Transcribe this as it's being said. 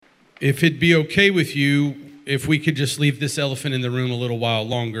If it'd be okay with you, if we could just leave this elephant in the room a little while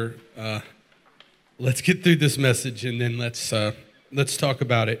longer, let's get through this message and then let's talk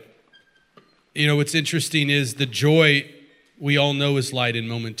about it. You know, what's interesting is the joy we all know is light and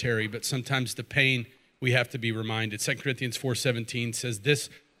momentary, but sometimes the pain we have to be reminded. 2 Corinthians 4:17 says this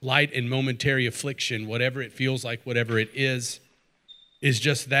light and momentary affliction, whatever it feels like, whatever it is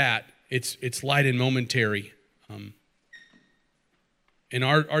just that. It's light and momentary. And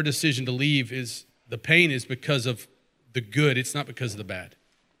our decision to leave is, the pain is because of the good. It's not because of the bad.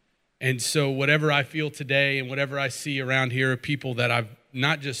 And so whatever I feel today and whatever I see around here are people that I've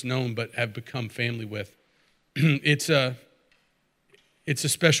not just known, but have become family with. It's a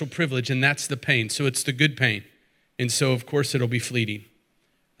special privilege, and that's the pain. So it's the good pain. And so, of course, it'll be fleeting.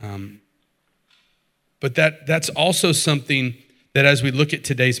 But that's also something that as we look at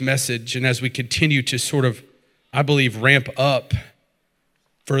today's message and as we continue to sort of, I believe, ramp up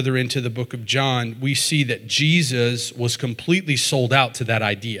further into the book of John, we see that Jesus was completely sold out to that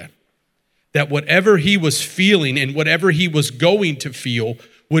idea. That whatever he was feeling and whatever he was going to feel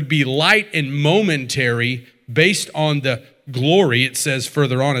would be light and momentary based on the glory, it says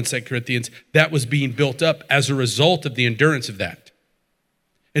further on in 2 Corinthians, that was being built up as a result of the endurance of that.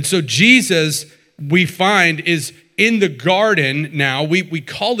 And so Jesus, we find, is in the garden now. We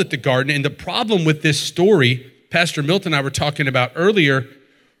call it the garden, and the problem with this story, Pastor Milton and I were talking about earlier,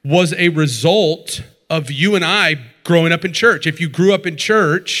 was a result of you and I growing up in church. If you grew up in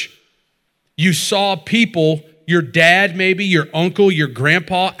church, you saw people, your dad maybe, your uncle, your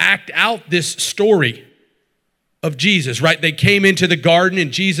grandpa, act out this story of Jesus, right? They came into the garden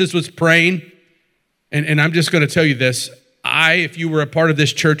and Jesus was praying. And I'm just going to tell you this. If you were a part of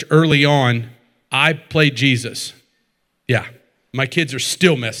this church early on, I played Jesus. Yeah, my kids are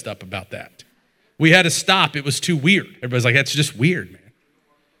still messed up about that. We had to stop. It was too weird. Everybody's like, that's just weird, man.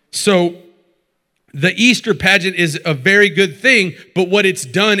 So the Easter pageant is a very good thing, but what it's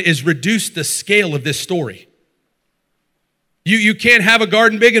done is reduce the scale of this story. You can't have a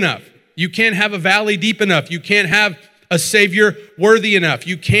garden big enough. You can't have a valley deep enough. You can't have a Savior worthy enough.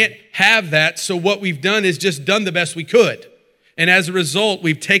 You can't have that. So what we've done is just done the best we could. And as a result,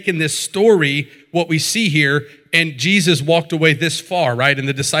 we've taken this story, what we see here, and Jesus walked away this far, right? And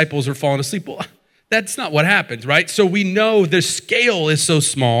the disciples are falling asleep. Well, that's not what happens, right? So we know the scale is so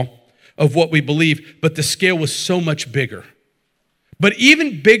small of what we believe, but the scale was so much bigger. But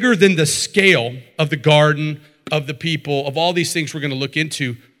even bigger than the scale of the garden, of the people, of all these things we're going to look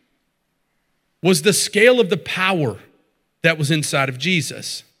into, was the scale of the power that was inside of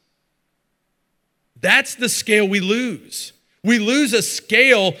Jesus. That's the scale we lose. We lose a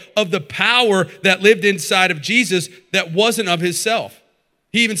scale of the power that lived inside of Jesus that wasn't of himself.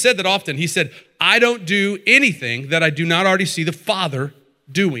 He even said that often. He said, I don't do anything that I do not already see the Father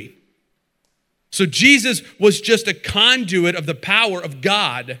doing. So Jesus was just a conduit of the power of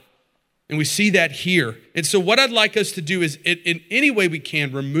God, and we see that here. And so what I'd like us to do is, in any way we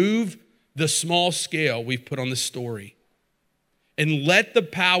can, remove the small scale we've put on the story and let the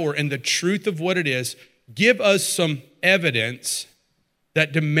power and the truth of what it is give us some evidence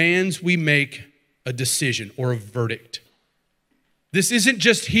that demands we make a decision or a verdict. This isn't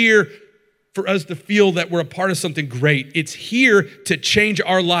just here for us to feel that we're a part of something great. It's here to change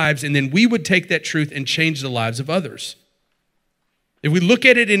our lives, and then we would take that truth and change the lives of others. If we look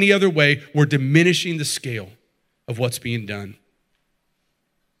at it any other way, we're diminishing the scale of what's being done.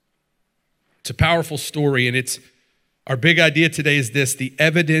 It's a powerful story, and our big idea today is this: the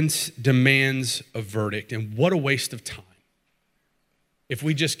evidence demands a verdict. And what a waste of time. If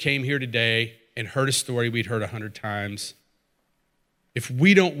we just came here today and heard a story we'd heard 100 times, if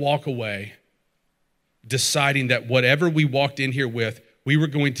we don't walk away deciding that whatever we walked in here with, we were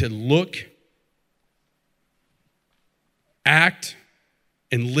going to look, act,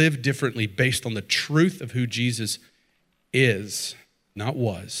 and live differently based on the truth of who Jesus is, not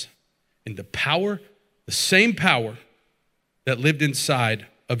was, and the power, the same power that lived inside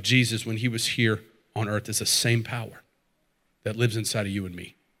of Jesus when he was here on earth is the same power that lives inside of you and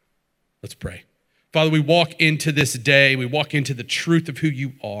me. Let's pray. Father, we walk into this day, we walk into the truth of who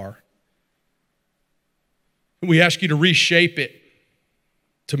you are. And we ask you to reshape it,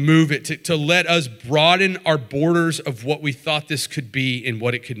 to move it, to let us broaden our borders of what we thought this could be and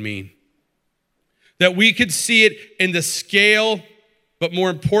what it could mean. That we could see it in the scale, but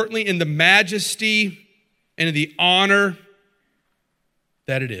more importantly, in the majesty and in the honor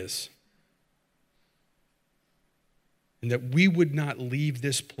that it is. And that we would not leave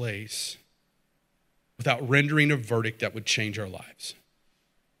this place without rendering a verdict that would change our lives.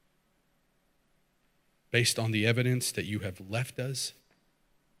 Based on the evidence that you have left us,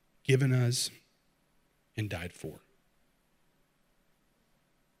 given us and died for.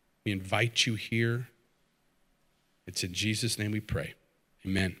 We invite you here. It's in Jesus' name we pray.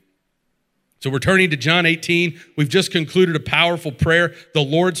 Amen. So we're turning to John 18. We've just concluded a powerful prayer, the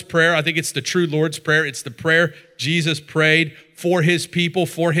Lord's Prayer. I think it's the true Lord's Prayer. It's the prayer Jesus prayed for his people,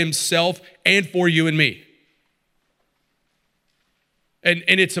 for himself, and for you and me. And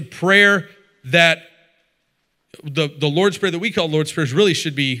it's a prayer that the Lord's Prayer that we call Lord's Prayer really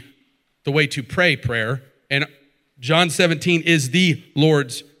should be the way to pray prayer. And John 17 is the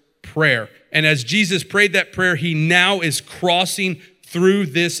Lord's Prayer. And as Jesus prayed that prayer, he now is crossing through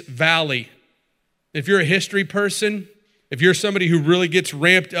this valley. If you're a history person, if you're somebody who really gets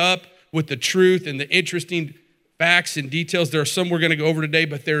ramped up with the truth and the interesting facts and details, there are some we're going to go over today,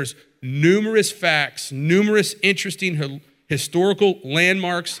 but there's numerous facts, numerous interesting historical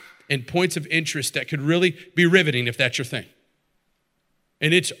landmarks and points of interest that could really be riveting if that's your thing.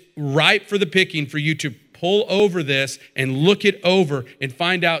 And it's ripe for the picking for you to pull over this and look it over and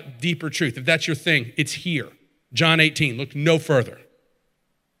find out deeper truth. If that's your thing, it's here. John 18, look no further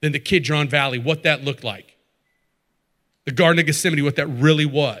than the Kidron Valley, what that looked like. The Garden of Gethsemane, what that really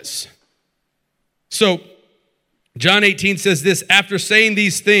was. So, John 18 says this, after saying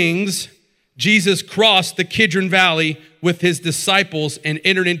these things, Jesus crossed the Kidron Valley with his disciples and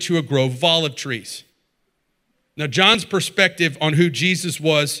entered into a grove of olive trees. Now, John's perspective on who Jesus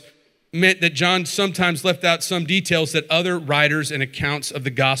was meant that John sometimes left out some details that other writers and accounts of the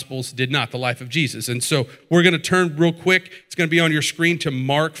Gospels did not, the life of Jesus. And so we're going to turn real quick. It's going to be on your screen to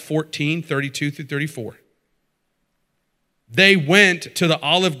Mark 14, 32 through 34. They went to the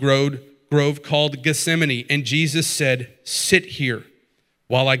olive grove called Gethsemane, and Jesus said, sit here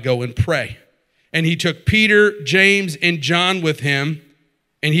while I go and pray. And he took Peter, James, and John with him,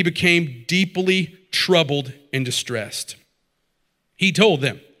 and he became deeply troubled and distressed. He told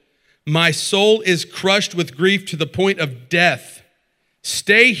them, my soul is crushed with grief to the point of death.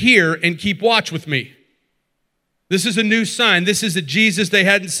 Stay here and keep watch with me. This is a new sign. This is a Jesus they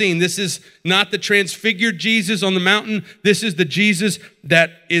hadn't seen. This is not the transfigured Jesus on the mountain. This is the Jesus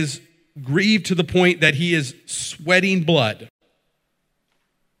that is grieved to the point that he is sweating blood.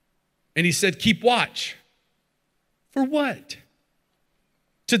 And he said, keep watch. For what?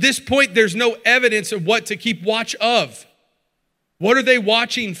 To this point, there's no evidence of what to keep watch of. What are they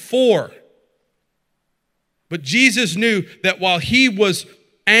watching for? But Jesus knew that while he was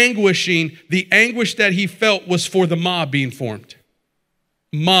anguishing, the anguish that he felt was for the mob being formed.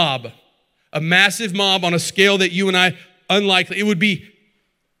 Mob. A massive mob on a scale that you and I, unlikely. It would be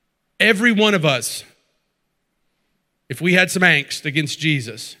every one of us if we had some angst against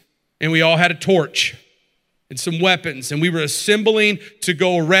Jesus and we all had a torch and some weapons and we were assembling to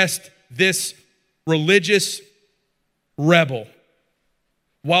go arrest this religious rebel.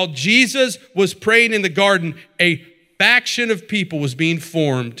 While Jesus was praying in the garden, a faction of people was being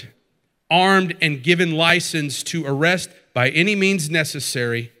formed, armed and given license to arrest by any means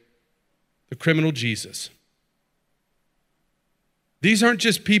necessary the criminal Jesus. These aren't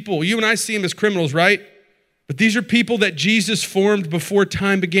just people. You and I see them as criminals, right? But these are people that Jesus formed before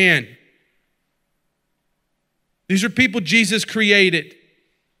time began. These are people Jesus created.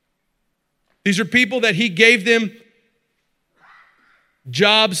 These are people that he gave them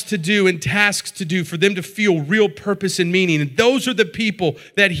jobs to do and tasks to do for them to feel real purpose and meaning. And those are the people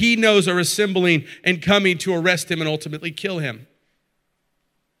that he knows are assembling and coming to arrest him and ultimately kill him.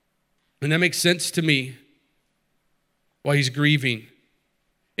 And that makes sense to me while he's grieving.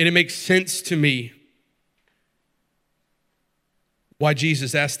 And it makes sense to me why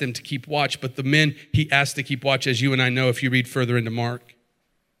Jesus asked them to keep watch. But the men he asked to keep watch, as you and I know if you read further into Mark,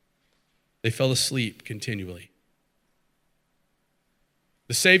 they fell asleep continually.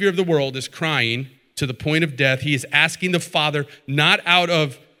 The Savior of the world is crying to the point of death. He is asking the Father, not out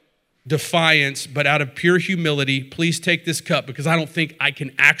of defiance, but out of pure humility, please take this cup because I don't think I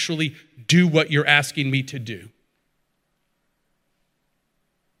can actually do what you're asking me to do.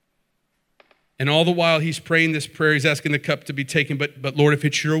 And all the while he's praying this prayer, he's asking the cup to be taken, but Lord, if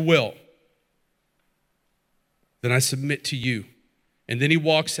it's your will, then I submit to you. And then he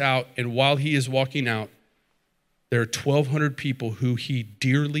walks out, and while he is walking out, there are 1,200 people who he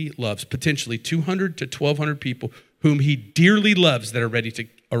dearly loves, potentially 200 to 1,200 people whom he dearly loves that are ready to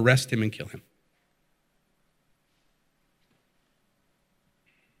arrest him and kill him.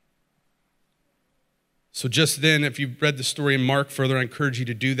 So just then, if you've read the story in Mark further, I encourage you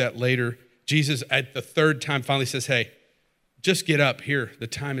to do that later. Jesus, at the third time, finally says, hey, just get up here. The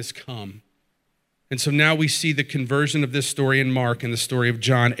time has come. And so now we see the conversion of this story in Mark and the story of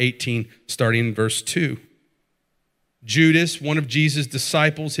John 18, starting in verse 2. Judas, one of Jesus'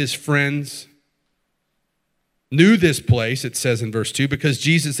 disciples, his friends, knew this place, it says in verse 2, because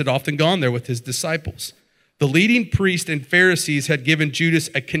Jesus had often gone there with his disciples. The leading priests and Pharisees had given Judas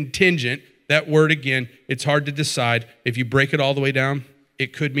a contingent. That word again, it's hard to decide. If you break it all the way down,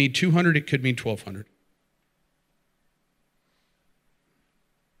 it could mean 200, it could mean 1,200.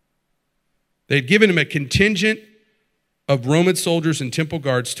 They'd given him a contingent of Roman soldiers and temple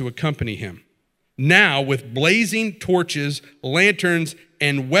guards to accompany him. Now, with blazing torches, lanterns,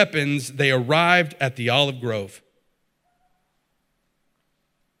 and weapons, they arrived at the olive grove.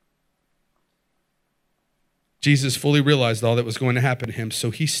 Jesus fully realized all that was going to happen to him,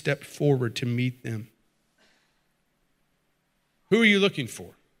 so he stepped forward to meet them. Who are you looking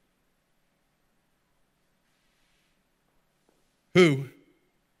for? Who?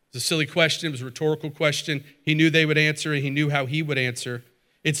 It's a silly question. It was a rhetorical question. He knew they would answer, and he knew how he would answer.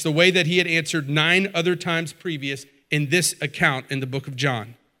 It's the way that he had answered 9 other times previous in this account in the book of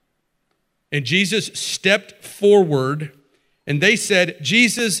John. And Jesus stepped forward, and they said,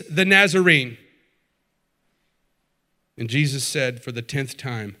 Jesus the Nazarene. And Jesus said for the 10th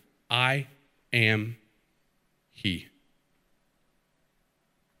time, I am he.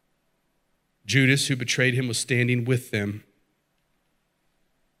 Judas, who betrayed him, was standing with them.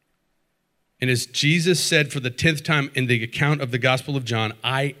 And as Jesus said for the 10th time in the account of the Gospel of John,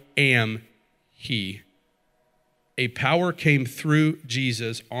 I am he, a power came through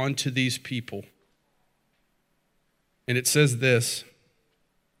Jesus onto these people. And it says this,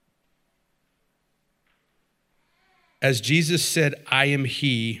 as Jesus said, I am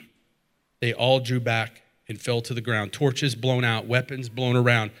he, they all drew back and fell to the ground. Torches blown out, weapons blown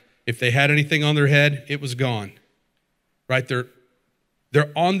around. If they had anything on their head, it was gone. Right?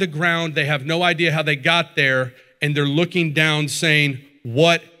 They're on the ground. They have no idea how they got there. And they're looking down saying,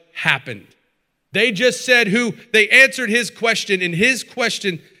 what happened? They just said who. They answered his question. And his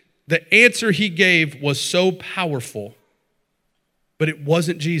question, the answer he gave was so powerful. But it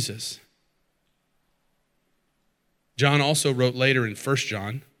wasn't Jesus. John also wrote later in 1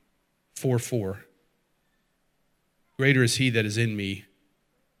 John 4:4, greater is he that is in me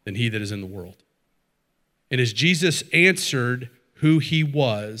than he that is in the world. And as Jesus answered who he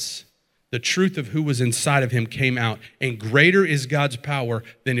was, the truth of who was inside of him came out. And greater is God's power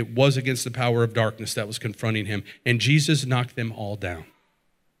than it was against the power of darkness that was confronting him. And Jesus knocked them all down.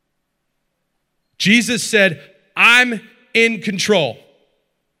 Jesus said, I'm in control.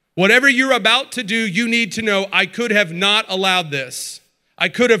 Whatever you're about to do, you need to know I could have not allowed this. I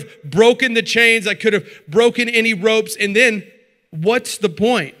could have broken the chains. I could have broken any ropes. And then what's the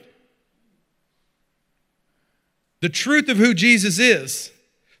point? The truth of who Jesus is,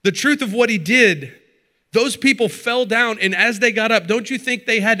 the truth of what he did, those people fell down. And as they got up, don't you think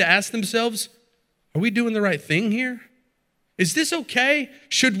they had to ask themselves, are we doing the right thing here? Is this okay?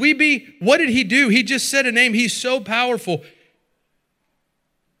 Should we be? What did he do? He just said a name. He's so powerful.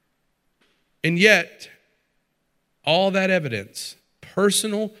 And yet, all that evidence,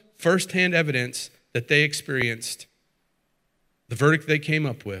 personal, firsthand evidence that they experienced, the verdict they came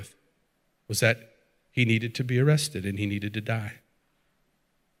up with was that he needed to be arrested and he needed to die.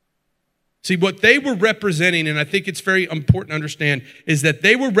 See, what they were representing, and I think it's very important to understand, is that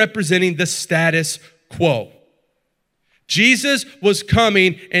they were representing the status quo. Jesus was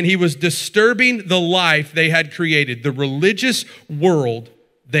coming and he was disturbing the life they had created, the religious world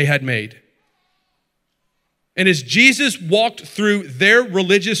they had made. And as Jesus walked through their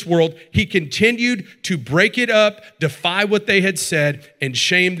religious world, he continued to break it up, defy what they had said, and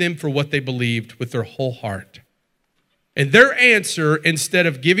shame them for what they believed with their whole heart. And their answer, instead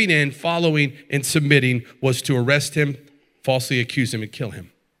of giving in, following, and submitting, was to arrest him, falsely accuse him, and kill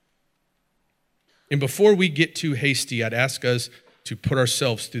him. And before we get too hasty, I'd ask us to put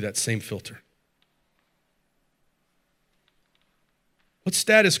ourselves through that same filter. What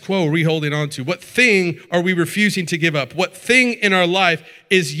status quo are we holding on to? What thing are we refusing to give up? What thing in our life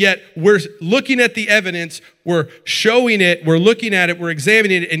is yet we're looking at the evidence, we're showing it, we're looking at it, we're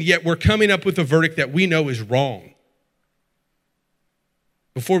examining it, and yet we're coming up with a verdict that we know is wrong?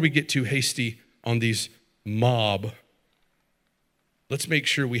 Before we get too hasty on these mob, let's make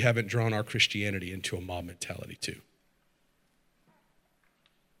sure we haven't drawn our Christianity into a mob mentality too.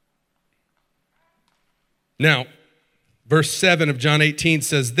 Now, verse 7 of John 18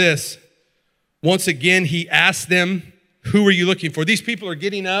 says this. Once again, he asked them, who are you looking for? These people are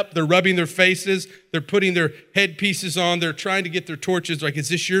getting up. They're rubbing their faces. They're putting their headpieces on. They're trying to get their torches. Like, is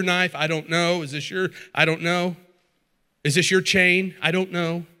this your knife? I don't know. Is this your, I don't know. Is this your chain? I don't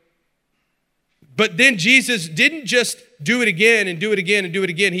know. But then Jesus didn't just do it again and do it again and do it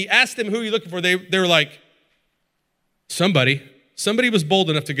again. He asked them, who are you looking for? They were like, Somebody was bold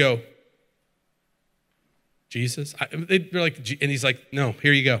enough to go, Jesus? They're like, and he's like, no,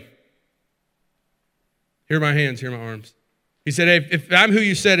 here you go. Here are my hands, here are my arms. He said, hey, if I'm who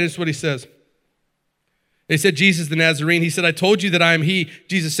you said, this is what he says. They said, Jesus the Nazarene. He said, I told you that I am he.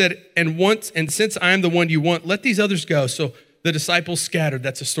 Jesus said, and since I am the one you want, let these others go. So the disciples scattered.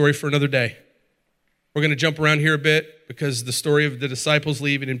 That's a story for another day. We're going to jump around here a bit because the story of the disciples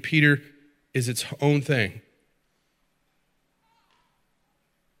leaving and Peter is its own thing.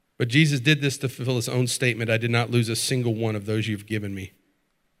 But Jesus did this to fulfill his own statement. I did not lose a single one of those you've given me.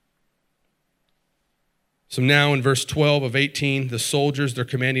 So now in verse 12 of 18, the soldiers, their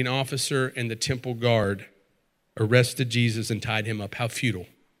commanding officer, and the temple guard arrested Jesus and tied him up. How futile.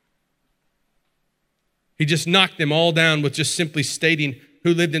 He just knocked them all down with just simply stating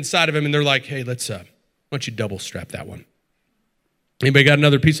who lived inside of him. And they're like, hey, why don't you double strap that one? Anybody got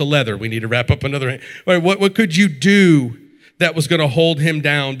another piece of leather? We need to wrap up another. All right, what could you do that was going to hold him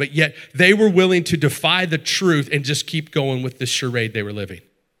down? But yet they were willing to defy the truth and just keep going with this charade they were living.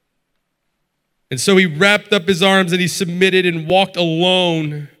 And so he wrapped up his arms and he submitted and walked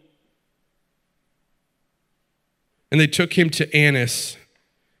alone. And they took him to Annas.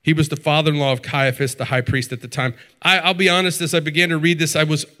 He was the father-in-law of Caiaphas, the high priest at the time. I'll be honest, as I began to read this, I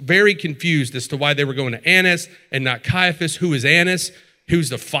was very confused as to why they were going to Annas and not Caiaphas. Who is Annas? Who's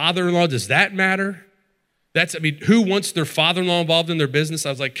the father-in-law? Does that matter? Who wants their father-in-law involved in their business? I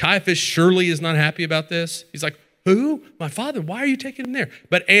was like, Caiaphas surely is not happy about this. He's like, who? My father. Why are you taking him there?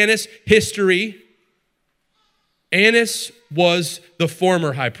 But Annas, history. Annas was the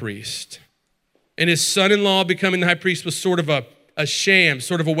former high priest. And his son-in-law becoming the high priest was sort of a sham,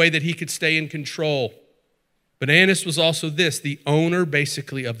 sort of a way that he could stay in control. But Annas was also the owner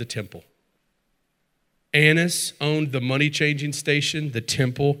basically of the temple. Annas owned the money-changing station, the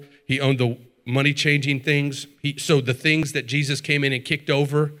temple. He owned the money-changing things. So the things that Jesus came in and kicked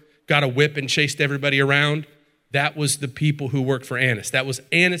over, got a whip and chased everybody around, that was the people who worked for Annas. That was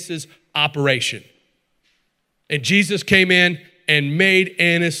Annas's operation. And Jesus came in and made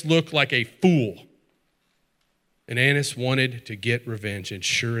Annas look like a fool. And Annas wanted to get revenge, and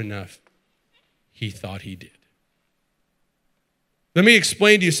sure enough, he thought he did. Let me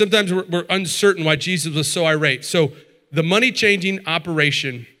explain to you, sometimes we're uncertain why Jesus was so irate. So the money-changing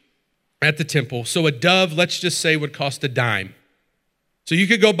operation at the temple, so a dove, let's just say, would cost a dime. So you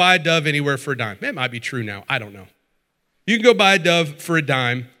could go buy a dove anywhere for a dime. That might be true now. I don't know. You can go buy a dove for a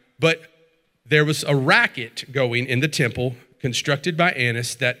dime, but there was a racket going in the temple constructed by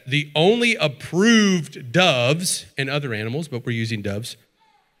Annas that the only approved doves and other animals, but we're using doves,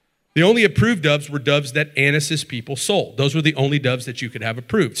 the only approved doves were doves that Annas's people sold. Those were the only doves that you could have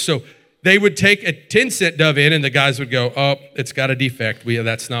approved. So they would take a 10-cent dove in and the guys would go, oh, it's got a defect.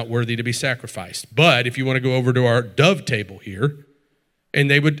 That's not worthy to be sacrificed. But if you want to go over to our dove table here, and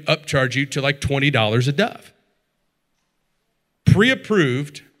they would upcharge you to like $20 a dove.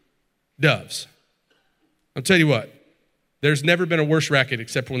 Pre-approved doves. I'll tell you what, there's never been a worse racket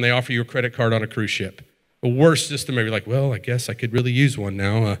except when they offer you a credit card on a cruise ship. A worse system, maybe like, well, I guess I could really use one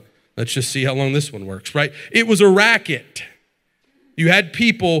now. Let's just see how long this one works, right? It was a racket. You had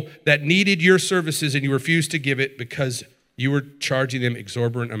people that needed your services and you refused to give it because you were charging them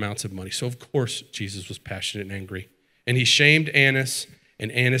exorbitant amounts of money. So of course, Jesus was passionate and angry. And he shamed Annas,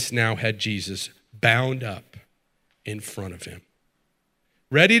 and Annas now had Jesus bound up in front of him.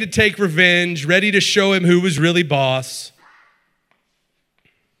 Ready to take revenge, ready to show him who was really boss.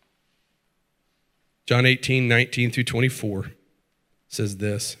 John 18, 19 through 24 says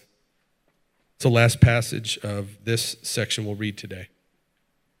this. It's the last passage of this section we'll read today.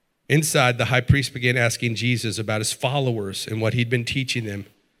 Inside, the high priest began asking Jesus about his followers and what he'd been teaching them.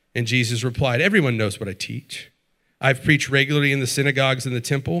 And Jesus replied, everyone knows what I teach. I've preached regularly in the synagogues and the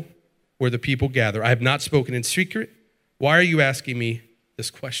temple where the people gather. I have not spoken in secret. Why are you asking me this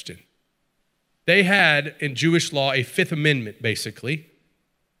question? They had, in Jewish law, a Fifth Amendment, basically.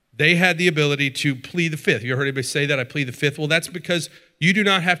 They had the ability to plead the Fifth. You ever heard anybody say that? I plead the Fifth. Well, that's because you do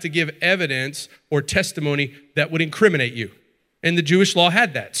not have to give evidence or testimony that would incriminate you. And the Jewish law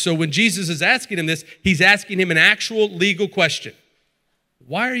had that. So when Jesus is asking him this, he's asking him an actual legal question.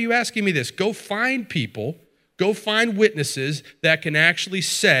 Why are you asking me this? Go find people, go find witnesses that can actually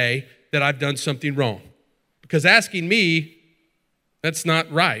say that I've done something wrong. Because asking me, that's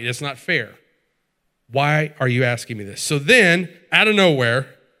not right. That's not fair. Why are you asking me this? So then, out of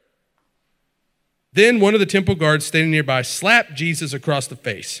nowhere, then one of the temple guards standing nearby slapped Jesus across the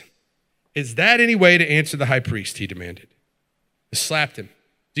face. Is that any way to answer the high priest? He demanded. He slapped him.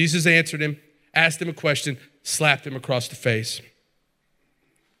 Jesus answered him, asked him a question, slapped him across the face.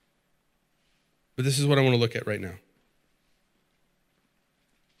 But this is what I want to look at right now.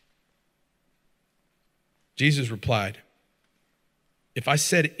 Jesus replied, if I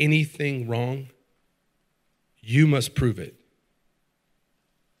said anything wrong, you must prove it.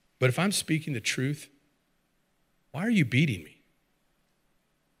 But if I'm speaking the truth, why are you beating me?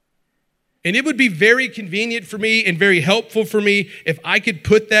 And it would be very convenient for me and very helpful for me if I could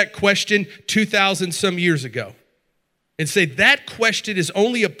put that question 2,000 some years ago and say that question is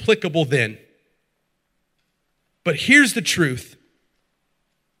only applicable then. But here's the truth.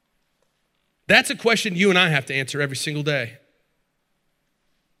 That's a question you and I have to answer every single day.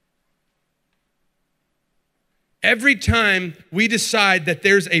 Every time we decide that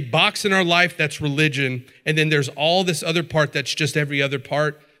there's a box in our life that's religion, and then there's all this other part that's just every other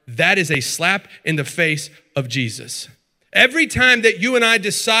part, that is a slap in the face of Jesus. Every time that you and I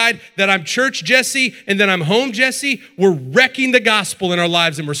decide that I'm church Jesse and that I'm home Jesse, we're wrecking the gospel in our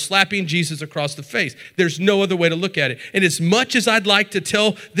lives and we're slapping Jesus across the face. There's no other way to look at it. And as much as I'd like to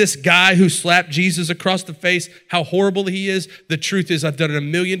tell this guy who slapped Jesus across the face how horrible he is, the truth is I've done it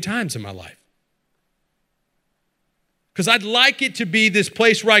 1,000,000 times in my life. Because I'd like it to be this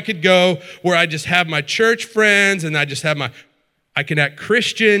place where I could go, where I just have my church friends and I can act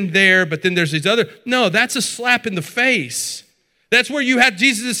Christian there, but then there's these other, no, that's a slap in the face. That's where you have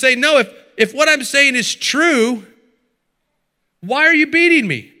Jesus to say, no, if what I'm saying is true, why are you beating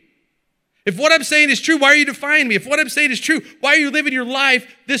me? If what I'm saying is true, why are you defying me? If what I'm saying is true, why are you living your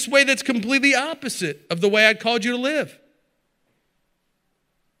life this way that's completely opposite of the way I called you to live?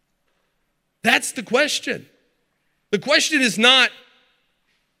 That's the question. The question is not,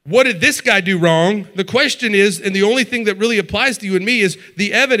 what did this guy do wrong? The question is, and the only thing that really applies to you and me is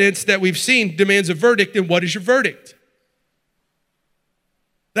the evidence that we've seen demands a verdict, and what is your verdict?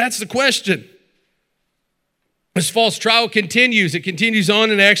 That's the question. This false trial continues. It continues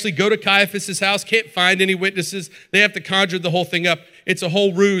on, and they actually go to Caiaphas' house, can't find any witnesses. They have to conjure the whole thing up. It's a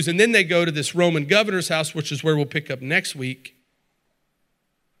whole ruse. And then they go to this Roman governor's house, which is where we'll pick up next week.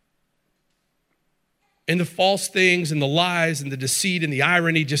 And the false things and the lies and the deceit and the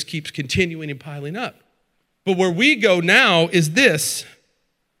irony just keeps continuing and piling up. But where we go now is this,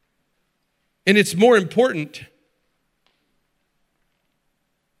 and it's more important.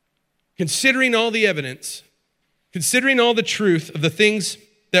 Considering all the evidence, considering all the truth of the things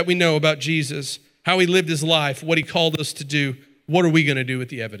that we know about Jesus, how he lived his life, what he called us to do, what are we going to do with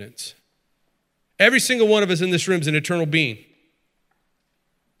the evidence? Every single one of us in this room is an eternal being.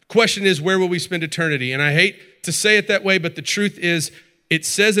 Question is, where will we spend eternity? And I hate to say it that way, but the truth is, it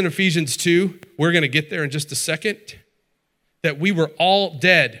says in Ephesians 2, we're going to get there in just a second, that we were all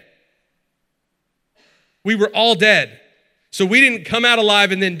dead. We were all dead. So we didn't come out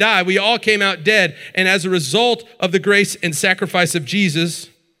alive and then die. We all came out dead. And as a result of the grace and sacrifice of Jesus,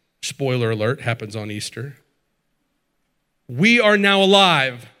 spoiler alert, happens on Easter, we are now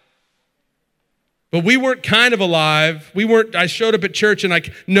alive. But we weren't kind of alive. I showed up at church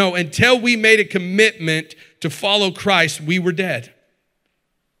and no, until we made a commitment to follow Christ, we were dead.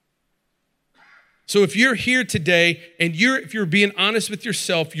 So if you're here today and if you're being honest with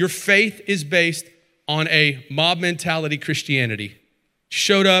yourself, your faith is based on a mob mentality Christianity.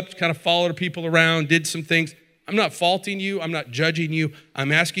 Showed up, kind of followed people around, did some things. I'm not faulting you. I'm not judging you.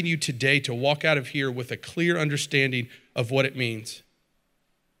 I'm asking you today to walk out of here with a clear understanding of what it means.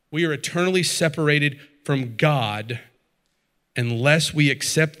 We are eternally separated from God unless we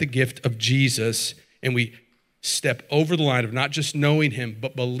accept the gift of Jesus and we step over the line of not just knowing him,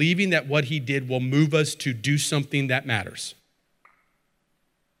 but believing that what he did will move us to do something that matters.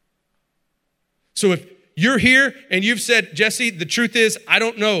 So if you're here and you've said, Jesse, the truth is, I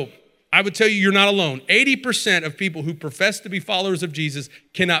don't know, I would tell you you're not alone. 80% of people who profess to be followers of Jesus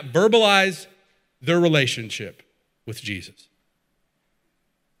cannot verbalize their relationship with Jesus.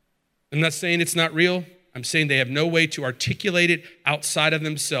 I'm not saying it's not real. I'm saying they have no way to articulate it outside of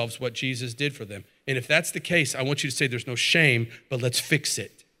themselves, what Jesus did for them. And if that's the case, I want you to say there's no shame, but let's fix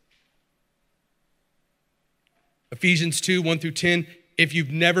it. Ephesians 2, 1 through 10, if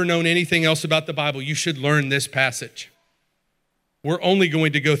you've never known anything else about the Bible, you should learn this passage. We're only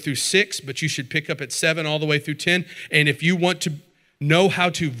going to go through 6, but you should pick up at 7 all the way through 10. And if you want to know how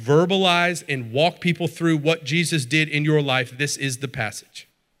to verbalize and walk people through what Jesus did in your life, this is the passage.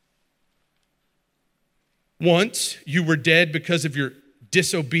 Once you were dead because of your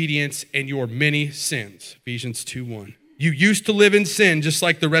disobedience and your many sins. Ephesians 2:1. You used to live in sin just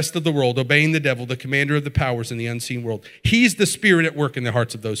like the rest of the world, obeying the devil, the commander of the powers in the unseen world. He's the spirit at work in the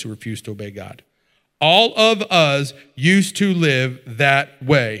hearts of those who refuse to obey God. All of us used to live that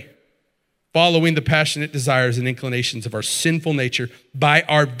way, following the passionate desires and inclinations of our sinful nature by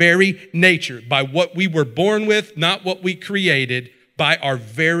our very nature, by what we were born with, not what we created, by our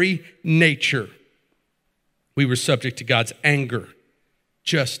very nature. We were subject to God's anger,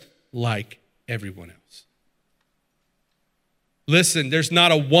 just like everyone else. Listen, there's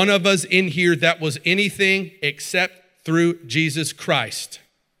not a one of us in here that was anything except through Jesus Christ.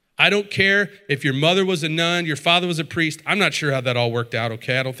 I don't care if your mother was a nun, your father was a priest. I'm not sure how that all worked out,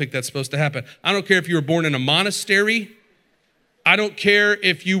 okay? I don't think that's supposed to happen. I don't care if you were born in a monastery. I don't care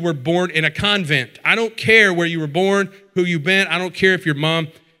if you were born in a convent. I don't care where you were born, who you've been. I don't care if your mom,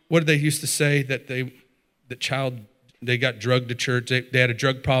 what did they used to say, that they got drugged to church. They had a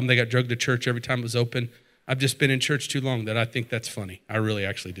drug problem. They got drugged to church every time it was open. I've just been in church too long that I think that's funny. I really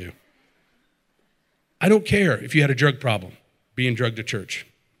actually do. I don't care if you had a drug problem being drugged to church.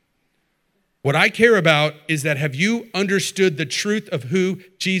 What I care about is that have you understood the truth of who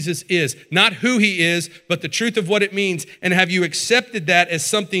Jesus is? Not who he is, but the truth of what it means. And have you accepted that as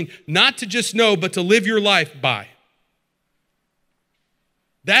something not to just know, but to live your life by?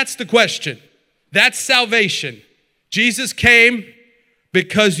 That's the question. That's salvation. Jesus came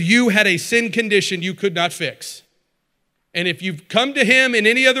because you had a sin condition you could not fix. And if you've come to him in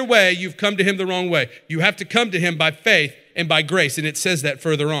any other way, you've come to him the wrong way. You have to come to him by faith and by grace. And it says that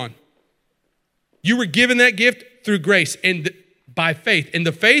further on. You were given that gift through grace and by faith. And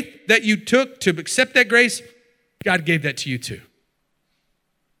the faith that you took to accept that grace, God gave that to you too.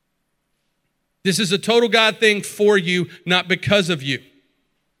 This is a total God thing for you, not because of you.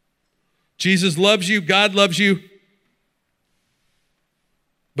 Jesus loves you. God loves you.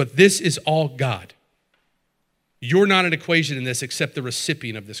 But this is all God. You're not an equation in this except the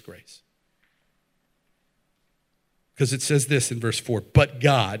recipient of this grace. Because it says this in verse 4, but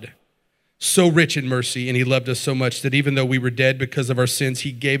God, so rich in mercy, and he loved us so much that even though we were dead because of our sins,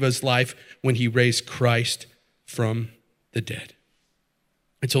 he gave us life when he raised Christ from the dead.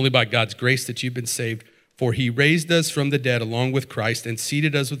 It's only by God's grace that you've been saved, for he raised us from the dead along with Christ and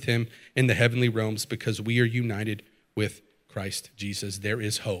seated us with him in the heavenly realms because we are united with Christ Jesus. There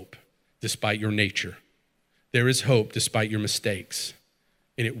is hope despite your nature. There is hope despite your mistakes.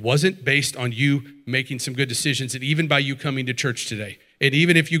 And it wasn't based on you making some good decisions, and even by you coming to church today. And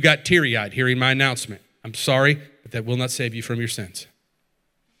even if you got teary-eyed hearing my announcement, I'm sorry, but that will not save you from your sins.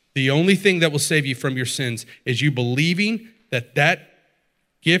 The only thing that will save you from your sins is you believing that that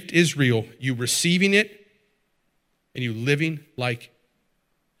gift is real, you receiving it, and you living like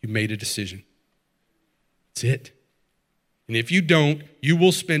you made a decision. That's it. And if you don't, you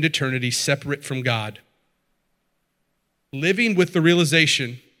will spend eternity separate from God, living with the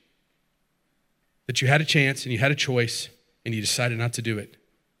realization that you had a chance and you had a choice and you decided not to do it.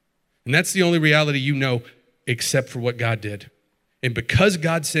 And that's the only reality you know except for what God did. And because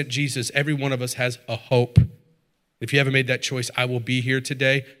God sent Jesus, every one of us has a hope. If you haven't made that choice, I will be here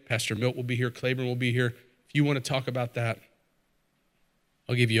today. Pastor Milt will be here. Claiborne will be here. If you want to talk about that,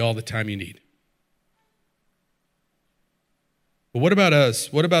 I'll give you all the time you need. But what about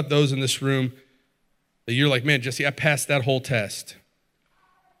us? What about those in this room that you're like, man, Jesse, I passed that whole test?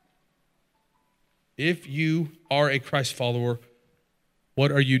 If you are a Christ follower,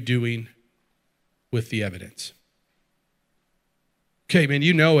 what are you doing with the evidence? Okay, man,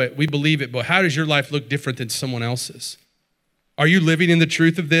 you know it. We believe it, but how does your life look different than someone else's? Are you living in the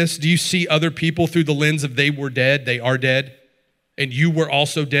truth of this? Do you see other people through the lens of they were dead, they are dead, and you were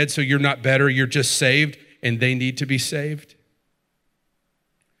also dead, so you're not better, you're just saved, and they need to be saved?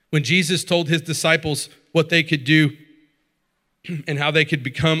 When Jesus told his disciples what they could do and how they could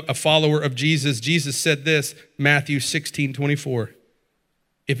become a follower of Jesus, Jesus said this, Matthew 16:24.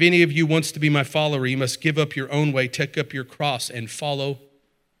 If any of you wants to be my follower, you must give up your own way, take up your cross, and follow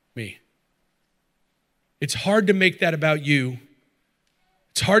me. It's hard to make that about you.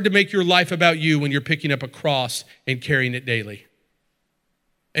 It's hard to make your life about you when you're picking up a cross and carrying it daily.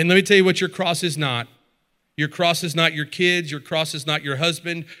 And let me tell you what your cross is not. Your cross is not your kids. Your cross is not your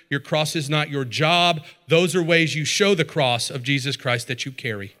husband. Your cross is not your job. Those are ways you show the cross of Jesus Christ that you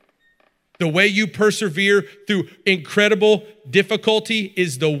carry. The way you persevere through incredible difficulty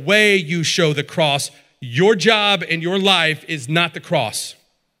is the way you show the cross. Your job and your life is not the cross.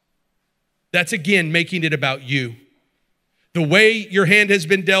 That's, again, making it about you. The way your hand has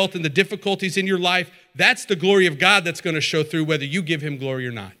been dealt and the difficulties in your life, that's the glory of God that's going to show through whether you give him glory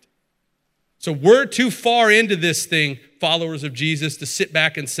or not. So we're too far into this thing, followers of Jesus, to sit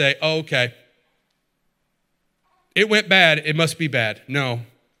back and say, oh, okay, it went bad, it must be bad. No.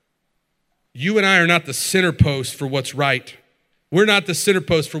 You and I are not the center post for what's right. We're not the center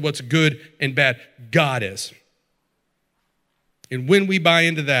post for what's good and bad. God is. And when we buy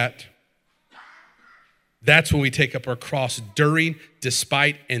into that, that's when we take up our cross during,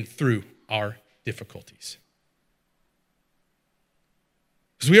 despite, and through our difficulties.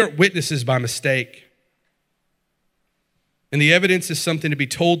 Because we aren't witnesses by mistake. And the evidence is something to be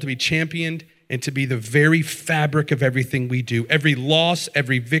told, to be championed, and to be the very fabric of everything we do. Every loss,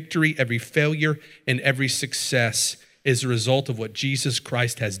 every victory, every failure, and every success is a result of what Jesus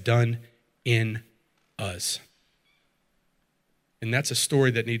Christ has done in us. And that's a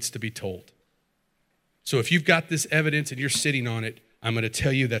story that needs to be told. So if you've got this evidence and you're sitting on it, I'm going to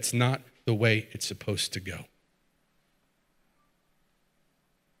tell you that's not the way it's supposed to go.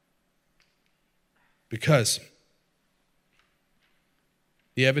 Because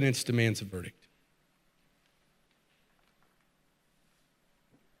the evidence demands a verdict.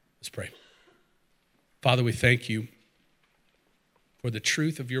 Let's pray. Father, we thank you for the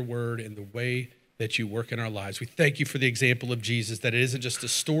truth of your word and the way that you work in our lives. We thank you for the example of Jesus, that it isn't just a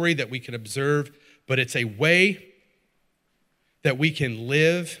story that we can observe, but it's a way that we can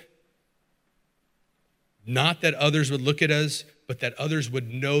live, not that others would look at us, but that others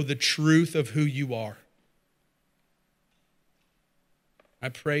would know the truth of who you are. I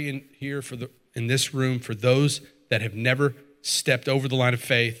pray in this room for those that have never stepped over the line of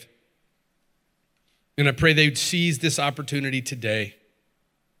faith. And I pray they'd seize this opportunity today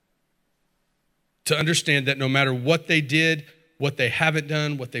to understand that no matter what they did, what they haven't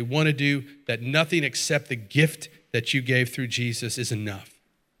done, what they want to do, that nothing except the gift that you gave through Jesus is enough.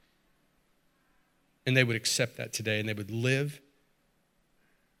 And they would accept that today, and they would live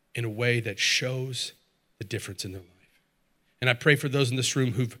in a way that shows the difference in their life. And I pray for those in this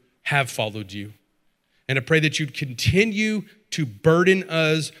room who have followed you. And I pray that you'd continue to burden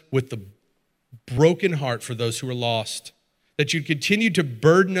us with the broken heart for those who are lost. That you'd continue to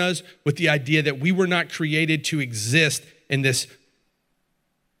burden us with the idea that we were not created to exist in this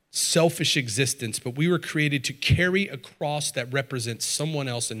selfish existence, but we were created to carry a cross that represents someone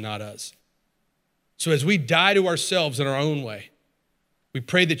else and not us. So as we die to ourselves in our own way, we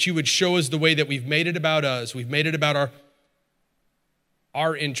pray that you would show us the way that we've made it about us. We've made it about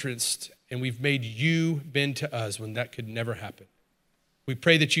our interest, and we've made you bend to us when that could never happen. We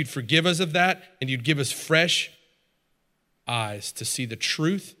pray that you'd forgive us of that, and you'd give us fresh eyes to see the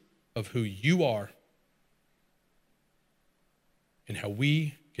truth of who you are and how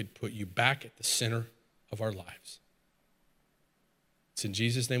we could put you back at the center of our lives. It's in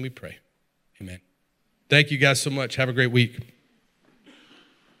Jesus' name we pray. Amen. Thank you guys so much. Have a great week.